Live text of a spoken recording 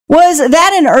Was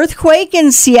that an earthquake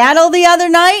in Seattle the other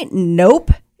night?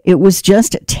 Nope. It was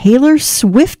just Taylor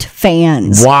Swift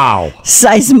fans. Wow.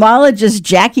 Seismologist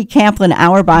Jackie Kaplan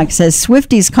Auerbach says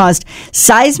Swifties caused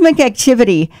seismic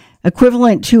activity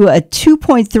equivalent to a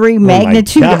 2.3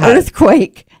 magnitude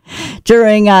earthquake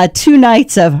during 2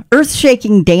 nights of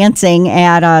earth-shaking dancing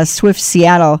at Swift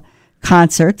Seattle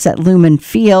concerts at Lumen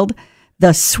Field.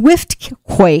 The Swift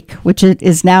quake, which it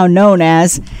is now known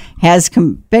as, has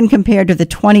been compared to the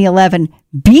 2011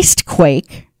 Beast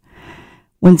quake,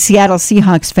 when Seattle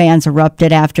Seahawks fans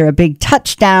erupted after a big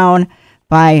touchdown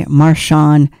by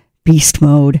Marshawn Beast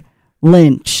Mode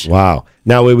Lynch. Wow.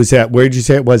 Now, it was at, where did you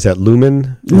say it was? At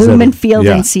Lumen? Lumen Field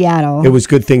in Seattle. It was a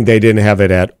good thing they didn't have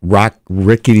it at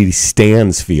Rickety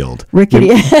Stan's Field. Rickety.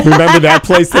 Remember that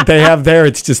place that they have there?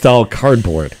 It's just all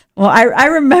cardboard. Well, I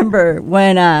remember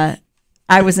when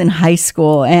I was in high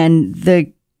school and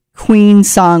the Queen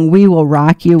song We Will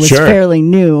Rock You was fairly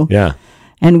new. Yeah.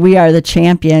 And We Are the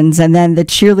Champions. And then the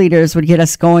cheerleaders would get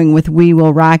us going with We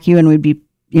Will Rock You, and we'd be,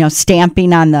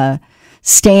 stamping on the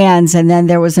stands. And then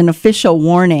there was an official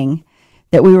warning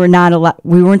that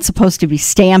we weren't supposed to be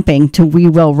stamping to We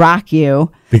Will Rock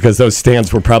You. Because those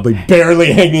stands were probably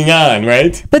barely hanging on,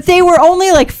 right? But they were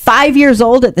only like 5 years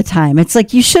old at the time. It's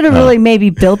like you should have really maybe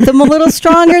built them a little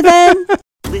stronger then.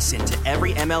 Listen to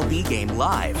every MLB game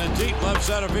live. In the deep left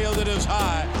center field, it is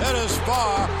high, it is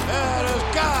far, it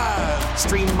is gone.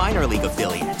 Stream minor league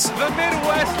affiliates. The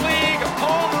Midwest League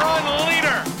home run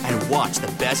leader. And watch the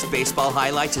best baseball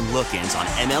highlights and look-ins on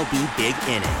MLB Big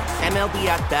Inning. MLB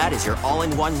At Bat is your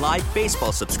all-in-one live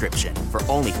baseball subscription for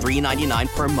only $3.99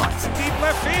 per month. Deep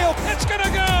left field, it's gonna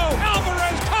go.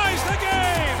 Alvarez ties the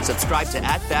game. Subscribe to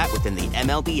At Bat within the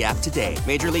MLB app today.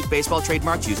 Major League Baseball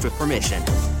trademarks used with permission.